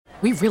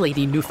We really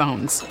need new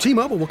phones.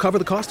 T-Mobile will cover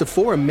the cost of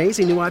 4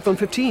 amazing new iPhone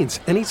 15s,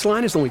 and each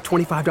line is only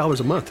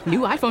 $25 a month. New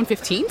iPhone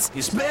 15s?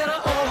 It's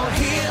better over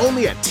here.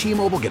 Only at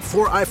T-Mobile, get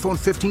 4 iPhone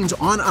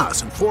 15s on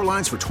us and 4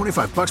 lines for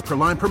 $25 per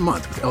line per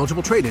month with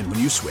eligible trade-in when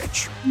you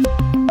switch.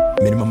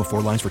 Minimum of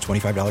 4 lines for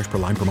 $25 per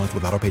line per month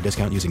with autopay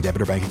discount using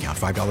debit or bank account.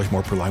 $5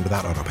 more per line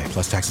without autopay,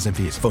 plus taxes and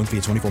fees. Phone fee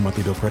at 24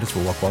 monthly bill credits for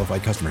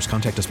well-qualified customers.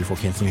 Contact us before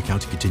canceling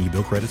account to continue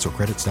bill credits or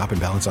credit stop and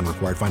balance on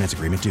required finance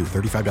agreement due.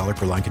 $35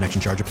 per line connection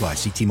charge applies.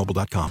 See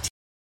T-Mobile.com.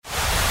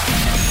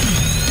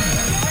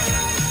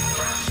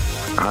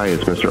 Hi,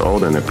 it's Mr.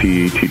 Alden, a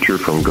PE teacher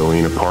from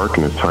Galena Park,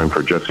 and it's time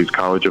for Jessie's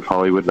College of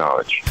Hollywood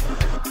Knowledge.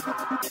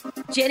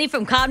 Jenny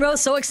from Conroe,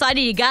 so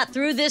excited you got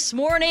through this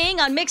morning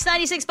on Mix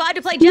 96.5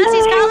 to play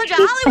Jessie's College of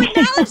Hollywood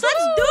Knowledge. Let's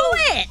do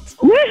it!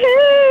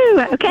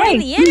 Woohoo! Okay. Bring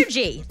the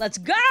energy. Let's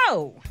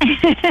go.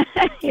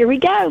 Here we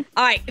go.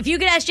 All right, if you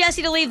could ask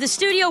Jessie to leave the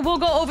studio, we'll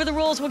go over the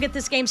rules. We'll get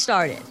this game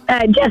started.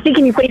 Jessie,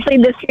 can you please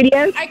leave the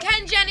studio? I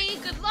can, Jenny.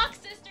 Good luck,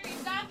 sister. You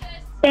got this.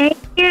 Thank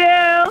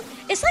you.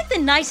 It's like the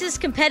nicest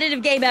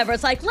competitive game ever.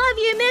 It's like, love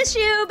you, miss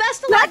you,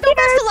 best of luck, no,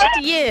 best of luck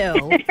to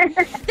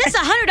you. This is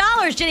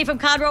 $100, Jenny from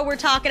Conroe, we're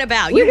talking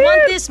about. You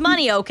want this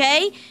money,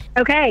 okay?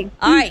 Okay.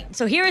 All right,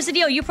 so here is the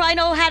deal. You probably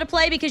know how to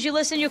play because you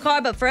listen in your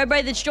car, but for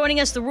everybody that's joining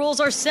us, the rules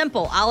are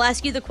simple. I'll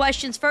ask you the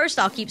questions first.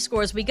 I'll keep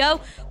score as we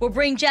go. We'll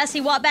bring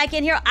Jessie Watt back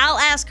in here. I'll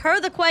ask her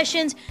the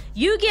questions.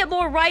 You get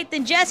more right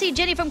than Jessie.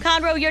 Jenny from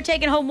Conroe, you're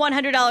taking home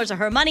 $100 of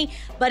her money,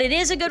 but it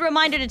is a good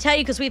reminder to tell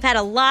you because we've had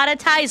a lot of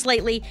ties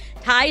lately.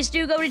 Ties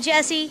do go to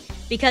Jessie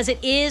because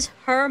it is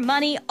her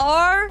money.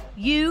 Are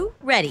you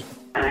ready?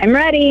 I'm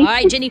ready. All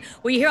right, Jenny,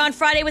 were you here on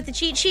Friday with the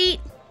cheat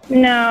sheet?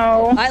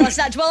 No. All right, let's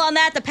not dwell on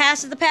that. The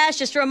past is the past.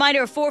 Just a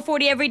reminder, at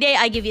 4:40 every day,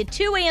 I give you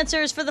 2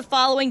 answers for the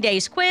following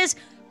day's quiz.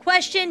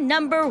 Question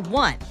number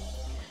 1.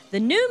 The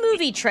new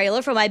movie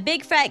trailer for My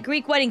Big Fat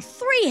Greek Wedding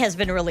 3 has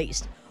been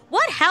released.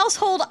 What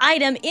household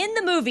item in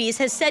the movies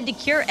has said to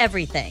cure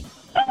everything?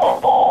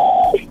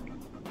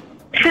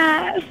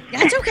 Pass.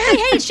 That's okay.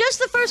 Hey, it's just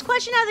the first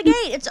question out of the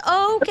gate. It's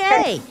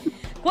okay.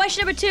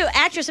 Question number 2.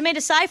 Actress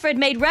Amanda Seyfried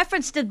made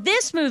reference to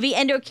this movie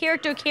and her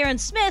character Karen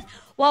Smith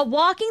while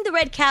walking the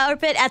red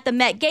carpet at the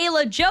Met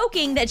Gala,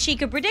 joking that she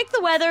could predict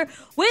the weather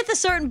with a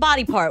certain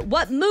body part.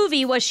 What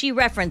movie was she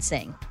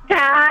referencing?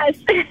 Pass.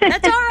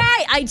 That's all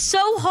right. It's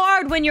so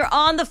hard when you're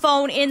on the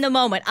phone in the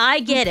moment.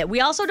 I get it.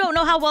 We also don't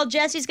know how well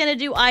Jessie's going to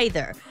do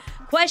either.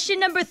 Question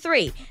number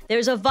 3.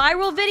 There's a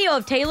viral video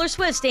of Taylor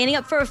Swift standing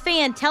up for a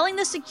fan telling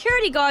the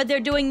security guard they're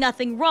doing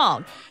nothing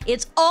wrong.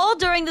 It's all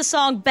during the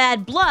song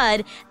Bad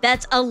Blood.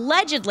 That's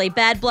allegedly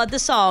Bad Blood, the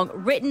song,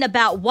 written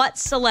about what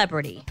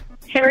celebrity?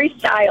 Harry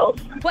Styles.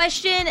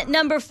 Question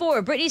number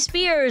 4. Britney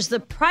Spears' The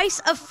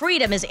Price of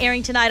Freedom is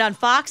airing tonight on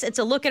Fox. It's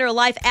a look at her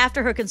life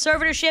after her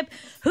conservatorship.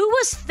 Who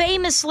was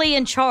famously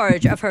in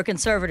charge of her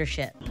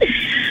conservatorship?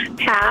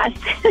 Pass.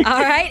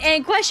 All right.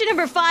 And question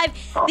number 5.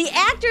 The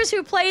actors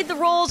who played the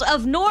roles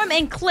of Norm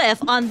and Cliff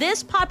on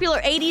this popular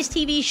 80s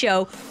TV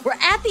show were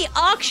at the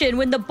auction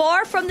when the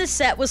bar from the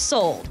set was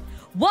sold.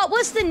 What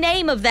was the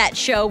name of that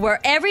show where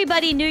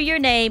everybody knew your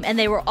name and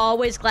they were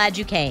always glad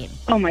you came?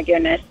 Oh, my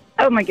goodness.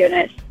 Oh, my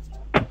goodness.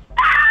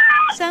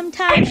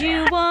 Sometimes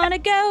you want to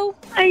go.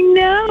 I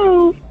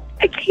know.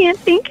 I can't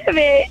think of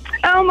it.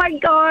 Oh, my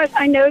gosh.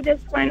 I know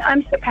this one.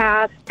 I'm so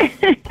pass.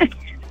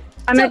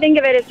 I'm going to think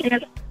of it as soon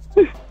as...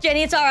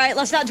 Jenny, it's all right.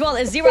 Let's not dwell.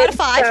 It's 0 out of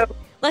 5.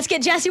 Let's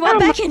get Jessie Watt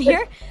back in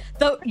here.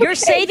 Your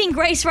saving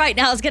grace right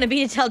now is going to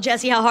be to tell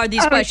Jessie how hard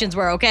these questions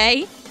were,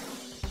 okay?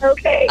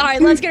 Okay. All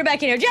right, let's get her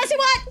back in here. Jessie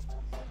Watt,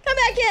 come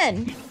back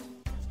in.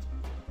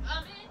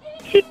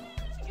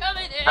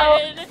 Coming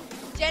in.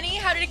 Jenny,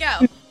 how did it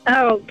go?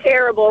 Oh,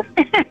 terrible.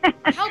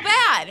 How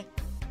bad?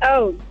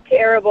 Oh,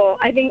 terrible.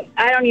 I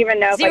don't even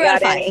know 0 if I out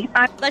of got 5. any.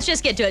 Let's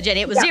just get to it,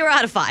 Jenny. It was 0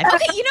 out of 5.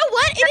 Okay, you know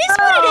what? It is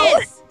what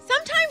it is.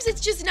 Sometimes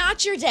it's just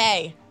not your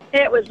day.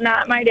 It was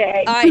not my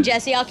day. All right,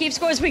 Jessie, I'll keep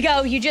score as we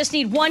go. You just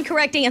need 1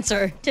 correct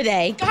answer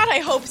today. God, I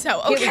hope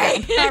so.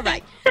 Okay. All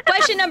right.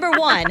 Question number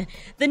 1.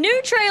 The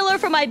new trailer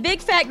for My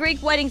Big Fat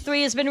Greek Wedding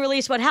 3 has been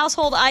released. What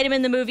household item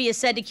in the movie is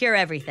said to cure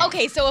everything?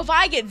 Okay, so if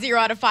I get 0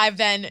 out of 5,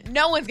 then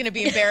no one's going to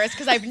be embarrassed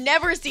because I've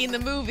never seen the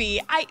movie.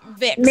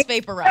 Vicks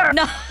Vapor Rub.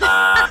 No.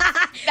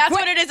 That's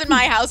what it is in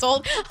my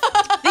household.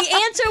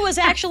 The answer was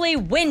actually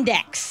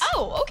Windex.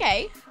 Oh,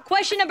 okay.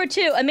 Question number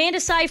 2.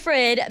 Amanda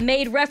Seyfried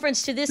made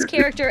reference to this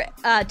character,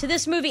 to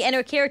this movie and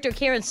her character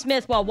Karen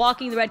Smith while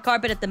walking the red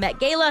carpet at the Met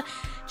Gala,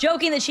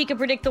 joking that she could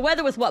predict the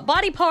weather with what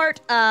body part.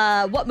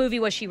 What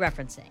movie was she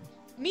referencing?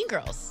 Mean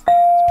Girls.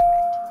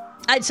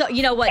 So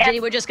you know what,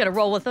 Jenny? We're just going to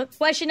roll with it.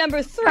 Question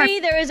number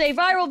 3. There is a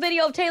viral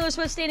video of Taylor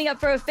Swift standing up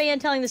for a fan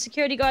telling the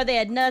security guard they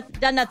had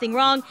done nothing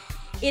wrong.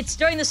 It's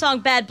during the song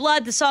Bad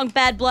Blood. The song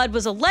Bad Blood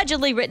was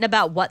allegedly written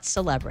about what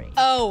celebrity?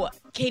 Oh,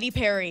 Katy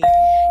Perry.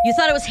 You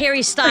thought it was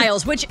Harry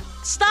Styles, which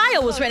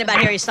style was written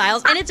about Harry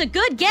Styles, and it's a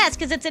good guess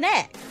because it's an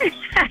X.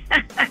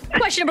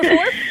 Question number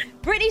 4.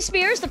 Britney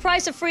Spears' The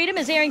Price of Freedom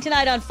is airing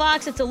tonight on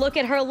Fox. It's a look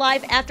at her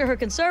life after her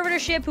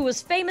conservatorship. Who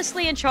was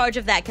famously in charge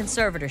of that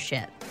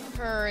conservatorship?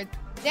 Her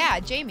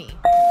Dad, Jamie.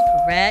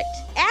 Correct.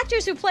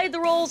 Actors who played the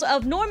roles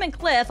of Norm and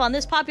Cliff on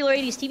this popular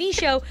 80s TV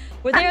show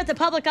were there at the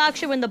public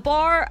auction when the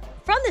bar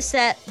from the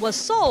set was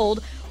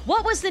sold.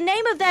 What was the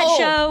name of that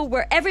show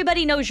where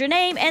everybody knows your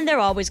name and they're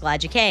always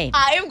glad you came?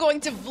 I am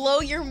going to blow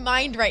your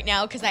mind right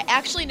now because I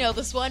actually know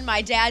this one.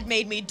 My dad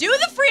made me do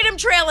the Freedom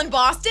Trail in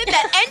Boston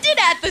that ended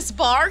at this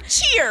bar.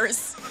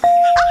 Cheers.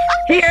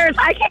 Cheers.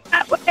 I came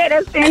up with it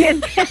as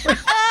soon as...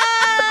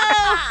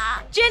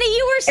 Jenny,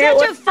 you were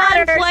such a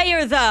fun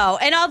player, though.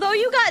 And although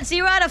you got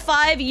 0 out of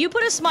 5, you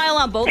put a smile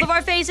on both of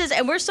our faces,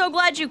 and we're so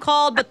glad you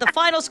called. But the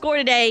final score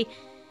today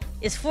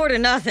is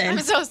 4-0. I'm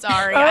so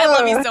sorry. I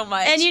love you so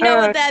much. And you know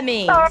what that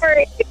means.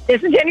 Sorry.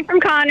 This is Jenny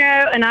from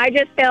Conroe, and I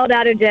just failed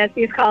out of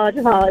Jessie's College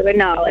of Hollywood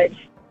Knowledge.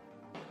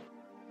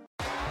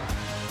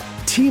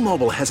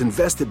 T-Mobile has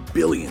invested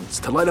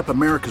billions to light up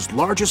America's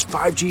largest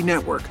 5G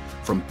network,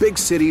 from big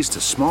cities to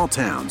small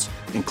towns,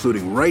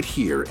 including right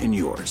here in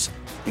yours.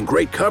 And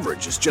great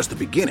coverage is just the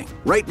beginning.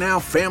 Right now,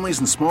 families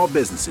and small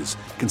businesses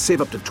can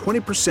save up to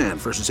 20%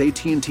 versus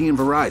AT&T and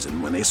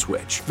Verizon when they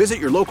switch. Visit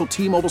your local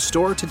T-Mobile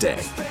store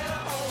today.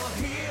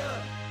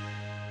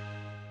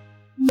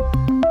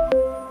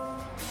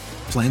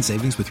 Plan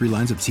savings with 3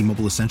 lines of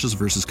T-Mobile Essentials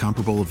versus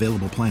comparable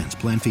available plans.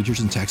 Plan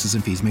features and taxes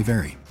and fees may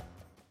vary.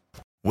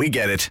 We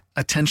get it.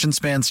 Attention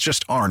spans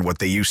just aren't what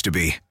they used to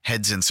be.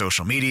 Heads in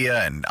social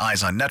media and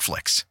eyes on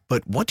Netflix.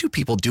 But what do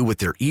people do with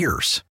their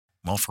ears?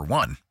 Well, for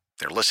one,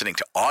 they're listening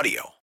to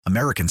audio.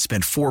 Americans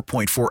spend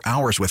 4.4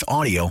 hours with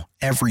audio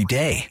every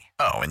day.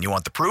 Oh, and you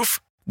want the proof?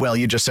 Well,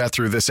 you just sat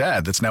through this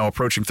ad that's now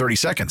approaching 30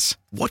 seconds.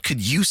 What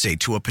could you say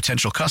to a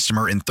potential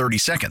customer in 30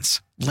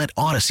 seconds? Let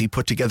Odyssey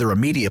put together a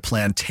media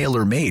plan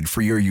tailor-made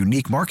for your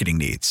unique marketing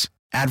needs.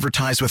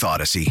 Advertise with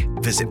Odyssey.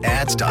 Visit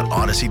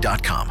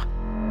ads.odyssey.com.